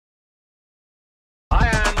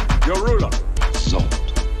your ruler. Zod.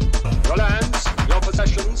 Your lands, your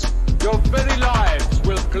possessions, your very lives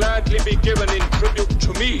will gladly be given in tribute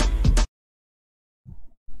to me.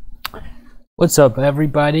 What's up,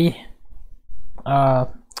 everybody?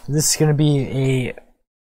 This is gonna be a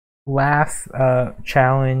laugh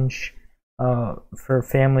challenge for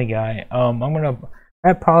Family Guy. I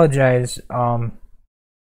apologize up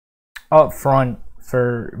front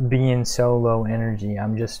for being so low energy.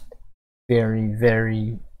 I'm just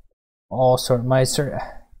very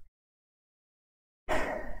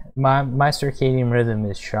my circadian rhythm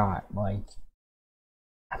is shot. Like,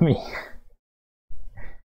 I mean,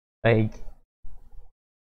 like,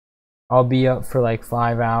 I'll be up for like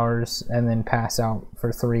 5 hours and then pass out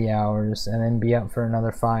for 3 hours and then be up for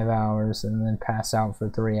another 5 hours and then pass out for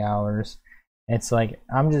 3 hours. It's like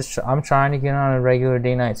I'm trying to get on a regular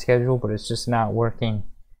day-night schedule, but it's just not working.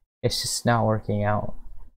 It's just not working out.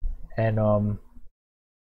 And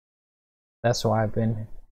that's why I've been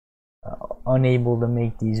unable to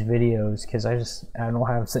make these videos, because I don't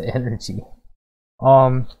have the energy.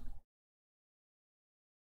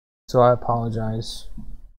 So I apologize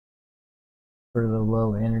for the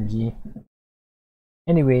low energy.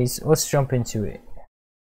 Anyways, let's jump into it.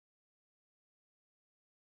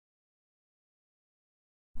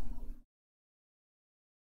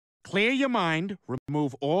 Clear your mind,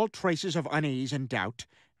 remove all traces of unease and doubt,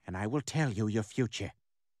 and I will tell you your future.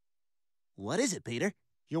 What is it, Peter?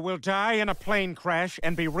 You will die in a plane crash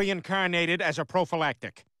and be reincarnated as a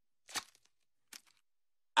prophylactic.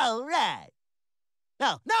 All right.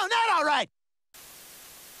 No, not all right.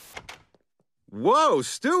 Whoa,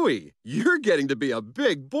 Stewie, you're getting to be a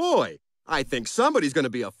big boy. I think somebody's going to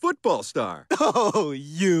be a football star. Oh,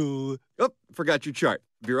 you. Oh, forgot your chart.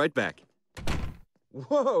 Be right back.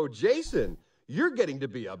 Whoa, Jason, you're getting to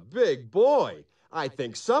be a big boy. I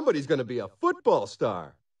think somebody's going to be a football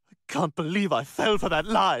star. I can't believe I fell for that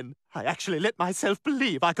line. I actually let myself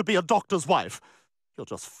believe I could be a doctor's wife. You're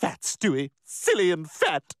just fat, Stewie. Silly and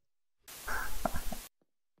fat.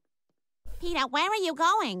 Peter, where are you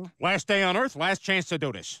going? Last day on Earth, last chance to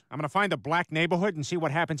do this. I'm gonna find a black neighborhood and see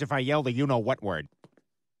what happens if I yell the you-know-what word.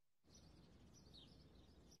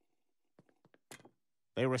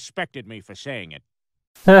 They respected me for saying it.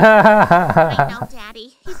 I know,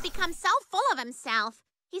 Daddy. He's become so full of himself.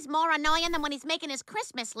 He's more annoying than when he's making his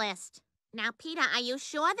Christmas list. Now, Peter, are you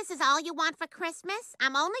sure this is all you want for Christmas?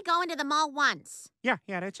 I'm only going to the mall once. Yeah,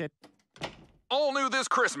 that's it. All new this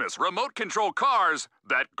Christmas, remote control cars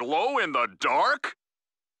that glow in the dark?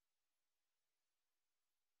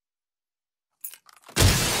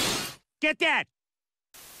 Get that!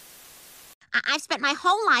 I've spent my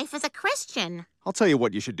whole life as a Christian. I'll tell you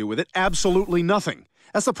what you should do with it. Absolutely nothing.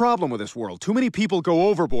 That's the problem with this world. Too many people go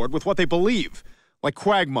overboard with what they believe. Like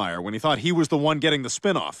Quagmire when he thought he was the one getting the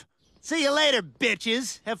spin-off. See you later,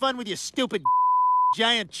 bitches. Have fun with your stupid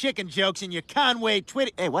giant chicken jokes and your Conway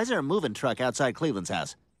Twitty. Hey, why is there a moving truck outside Cleveland's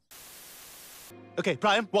house? Okay,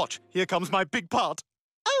 Brian, watch. Here comes my big part.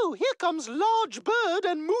 Oh, here comes large bird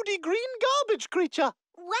and moody green garbage creature.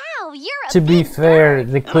 Wow, you're a To be big fair,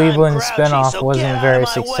 bird. the Cleveland grouchy, spinoff so wasn't get out very of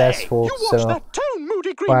my way. successful, You watch so that tone,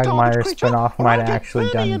 moody green Quagmire garbage creature, spinoff or might I'll have get actually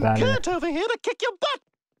Fanny done and better. Kurt over here to kick your butt.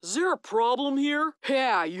 Is there a problem here?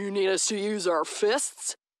 Yeah, you need us to use our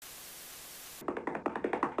fists?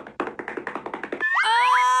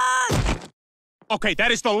 Okay, that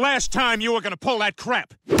is the last time you are gonna pull that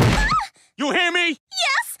crap. You hear me?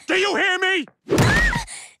 Yes! Do you hear me? Yes!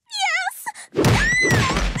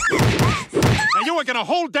 Now you are gonna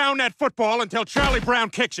hold down that football until Charlie Brown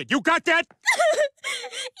kicks it. You got that?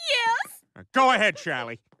 Yes! Now go ahead,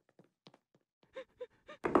 Charlie.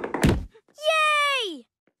 Yay!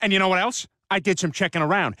 And you know what else? I did some checking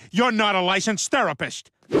around. You're not a licensed therapist.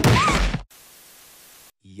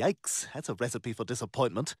 Yikes, that's a recipe for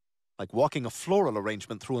disappointment. Like walking a floral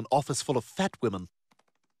arrangement through an office full of fat women.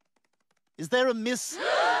 Is there a miss...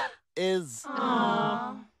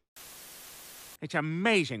 Aww. It's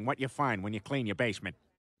amazing what you find when you clean your basement.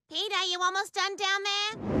 Peter, you almost done down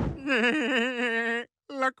there?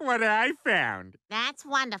 Look what I found. That's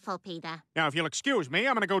wonderful, Peter. Now, if you'll excuse me,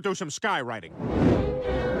 I'm gonna go do some skywriting.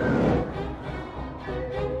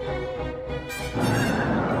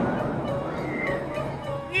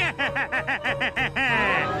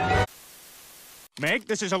 Meg,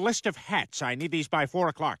 this is a list of hats. I need these by 4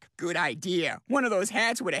 o'clock. Good idea. One of those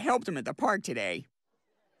hats would have helped him at the park today.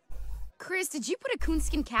 Chris, did you put a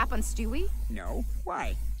coonskin cap on Stewie? No.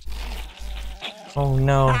 Why? Oh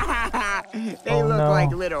no. They look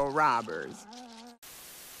like little robbers.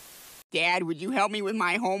 Dad, would you help me with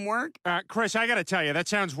my homework? Chris, I gotta tell you, that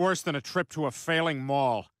sounds worse than a trip to a failing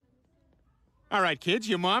mall. All right, kids,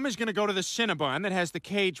 your mom is going to go to the Cinnabon that has the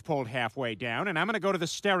cage pulled halfway down, and I'm going to go to the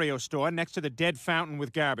stereo store next to the dead fountain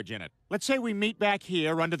with garbage in it. Let's say we meet back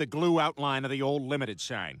here under the glue outline of the old limited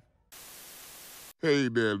sign. Hey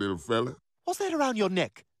there, little fella. What's that around your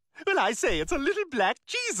neck? Well, I say, it's a little black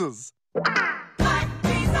Jesus.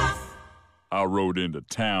 I rode into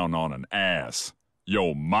town on an ass.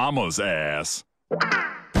 Yo mama's ass.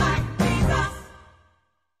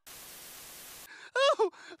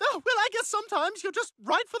 Oh, well, I guess sometimes you're just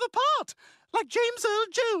right for the part. Like James Earl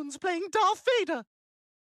Jones playing Darth Vader.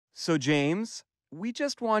 So, James, we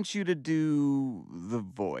just want you to do the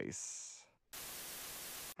voice.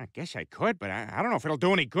 I guess I could, but I don't know if it'll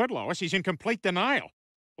do any good, Lois. He's in complete denial.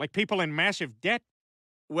 Like people in massive debt.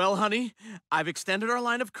 Well, honey, I've extended our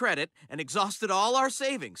line of credit and exhausted all our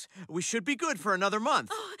savings. We should be good for another month.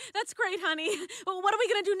 Oh, that's great, honey. Well, what are we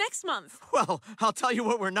going to do next month? Well, I'll tell you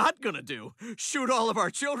what we're not going to do. Shoot all of our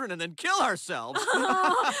children and then kill ourselves.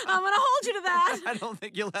 Oh, I'm going to hold you to that. I don't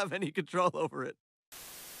think you'll have any control over it.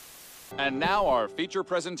 And now our feature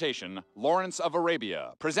presentation, Lawrence of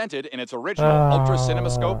Arabia, presented in its original Ultra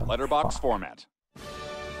CinemaScope letterbox format.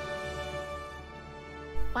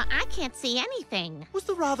 Well, I can't see anything. Who's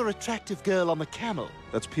the rather attractive girl on the camel?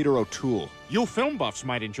 That's Peter O'Toole. You film buffs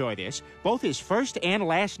might enjoy this. Both his first and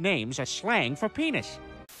last names are slang for penis.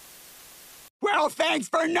 Well, thanks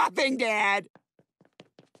for nothing, Dad.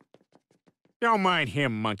 Don't mind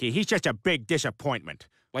him, Monkey. He's just a big disappointment.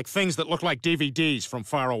 Like things that look like DVDs from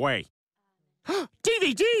far away.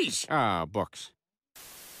 DVDs! Ah, books.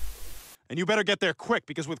 And you better get there quick,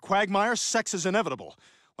 because with Quagmire, sex is inevitable.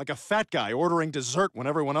 Like a fat guy ordering dessert when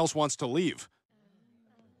everyone else wants to leave.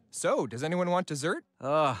 So, does anyone want dessert?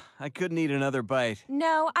 I couldn't eat another bite.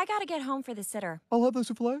 No, I gotta get home for the sitter. I'll have the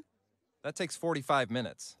souffle. That takes 45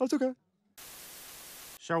 minutes. That's okay.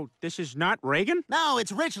 So, this is not Reagan? No,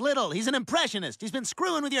 it's Rich Little. He's an impressionist. He's been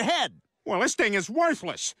screwing with your head. Well, this thing is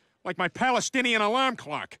worthless. Like my Palestinian alarm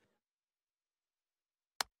clock.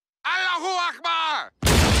 Allahu Akbar!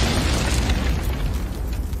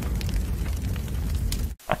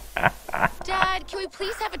 Dad, can we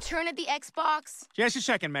please have a turn at the Xbox? Just a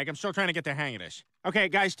second, Meg. I'm still trying to get the hang of this. Okay,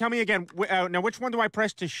 guys, tell me again. Now, which one do I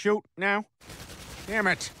press to shoot now? Damn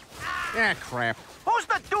it. Ah, crap. Who's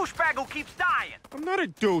the douchebag who keeps dying? I'm not a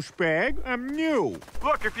douchebag. I'm new.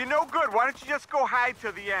 Look, if you're no good, why don't you just go hide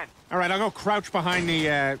to the end? All right, I'll go crouch behind the,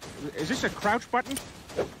 Is this a crouch button?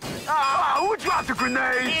 Who dropped the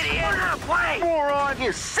grenade? Idiot! We're gonna play! Moron!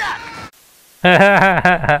 You suck!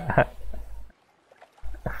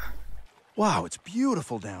 Wow, it's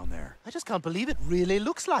beautiful down there. I just can't believe it really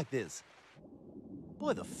looks like this.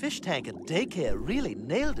 Boy, the fish tank at daycare really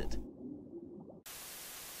nailed it.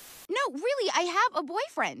 No, really, I have a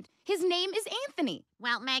boyfriend. His name is Anthony.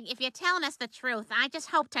 Well, Meg, if you're telling us the truth, I just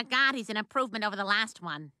hope to God he's an improvement over the last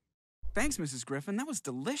one. Thanks, Mrs. Griffin. That was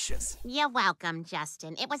delicious. You're welcome,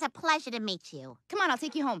 Justin. It was a pleasure to meet you. Come on, I'll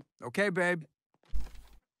take you home. Okay, babe.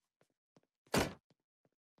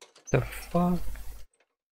 The fuck?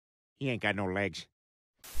 He ain't got no legs.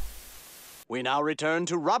 We now return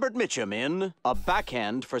to Robert Mitchum in A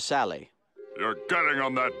Backhand for Sally. You're getting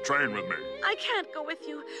on that train with me. I can't go with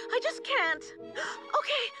you. I just can't.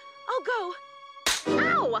 Okay, I'll go.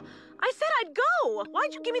 Ow! I said I'd go.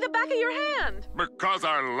 Why'd you give me the back of your hand? Because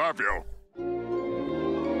I love you.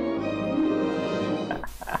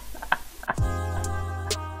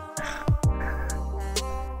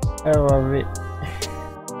 I love it.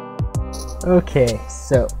 Okay,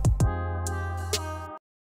 so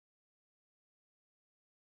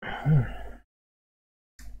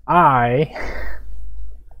I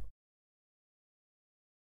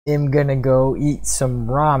am gonna go eat some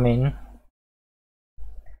ramen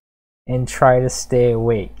and try to stay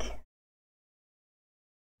awake.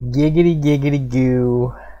 Giggity giggity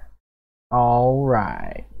goo. All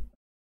right.